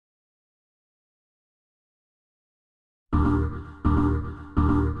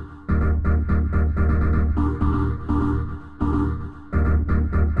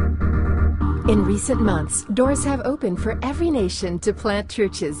recent months, doors have opened for every nation to plant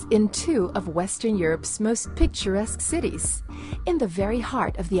churches in two of Western Europe's most picturesque cities. In the very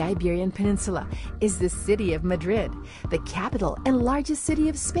heart of the Iberian Peninsula is the city of Madrid, the capital and largest city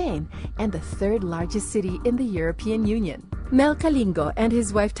of Spain, and the third largest city in the European Union. Mel Calingo and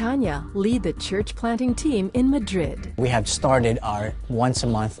his wife Tanya lead the church planting team in Madrid. We have started our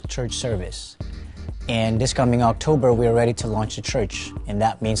once-a-month church service. And this coming October, we're ready to launch the church. And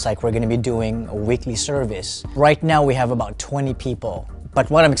that means like we're going to be doing a weekly service. Right now, we have about 20 people. But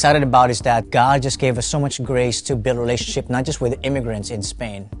what I'm excited about is that God just gave us so much grace to build a relationship, not just with immigrants in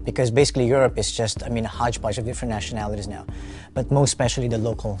Spain, because basically Europe is just, a hodgepodge of different nationalities now, but most especially the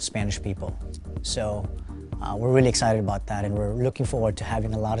local Spanish people. So we're really excited about that, and we're looking forward to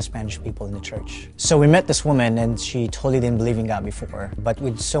having a lot of Spanish people in the church. So we met this woman, and she totally didn't believe in God before, but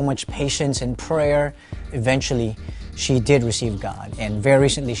with so much patience and prayer, eventually she did receive God. And very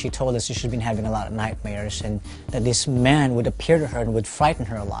recently she told us she's been having a lot of nightmares, and that this man would appear to her and would frighten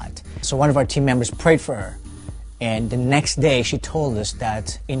her a lot. So one of our team members prayed for her, and the next day she told us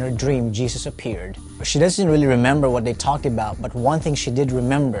that in her dream Jesus appeared. She doesn't really remember what they talked about, but one thing she did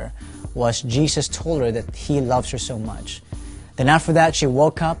remember was Jesus told her that He loves her so much. Then after that, she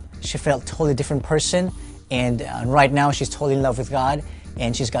woke up, she felt a totally different person, and right now she's totally in love with God,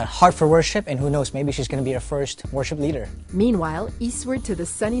 and she's got a heart for worship, and who knows, maybe she's going to be our first worship leader. Meanwhile, eastward to the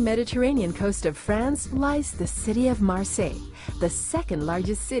sunny Mediterranean coast of France lies the city of Marseille, the second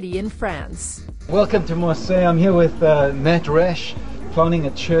largest city in France. Welcome to Marseille. I'm here with Matt Rasch, planning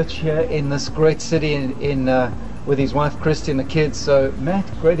a church here in this great city with his wife Christy and the kids. So Matt,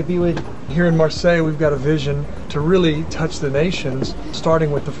 great to be with you. Here in Marseille, we've got a vision to really touch the nations,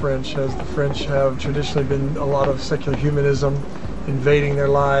 starting with the French, as the French have traditionally been a lot of secular humanism invading their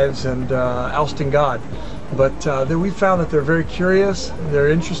lives and ousting God. But we found that they're very curious, they're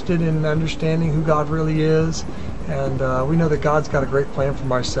interested in understanding who God really is, and we know that God's got a great plan for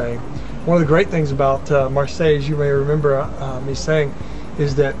Marseille. One of the great things about Marseille, as you may remember me saying,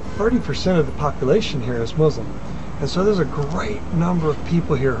 is that 30% of the population here is Muslim. And so there's a great number of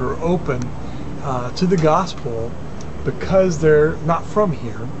people here who are open to the gospel because they're not from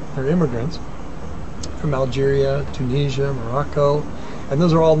here. They're immigrants from Algeria, Tunisia, Morocco, and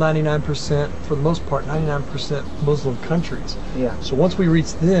those are all 99%, for the most part, 99% Muslim countries. Yeah. So once we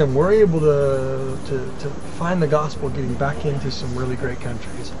reach them, we're able to find the gospel getting back into some really great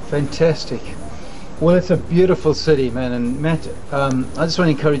countries. Fantastic. Well, it's a beautiful city, man. And Matt, I just want to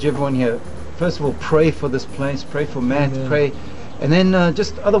encourage everyone here. First of all, pray for this place, pray for Matt, Amen. pray, and then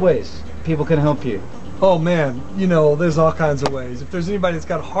just other ways people can help you. Oh man, you know, there's all kinds of ways. If there's anybody that's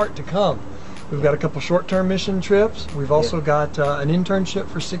got a heart to come, we've got a couple short-term mission trips. We've also got an internship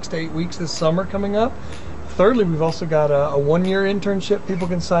for 6 to 8 weeks this summer coming up. Thirdly, we've also got a one-year internship people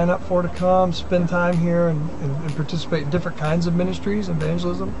can sign up for to come, spend time here and participate in different kinds of ministries,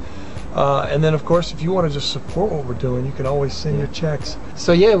 evangelism. And then, of course, if you want to just support what we're doing, you can always send your checks.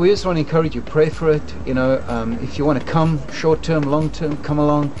 So yeah, we just want to encourage you, pray for it. You know, if you want to come, short-term, long-term, come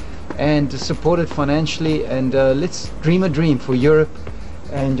along and support it financially, and let's dream a dream for Europe.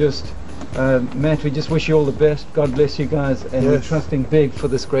 And just, Matt, we just wish you all the best. God bless you guys, and we're trusting big for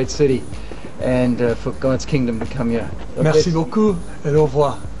this great city and for God's kingdom to come here. Merci beaucoup et au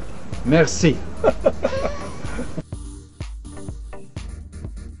revoir. Merci.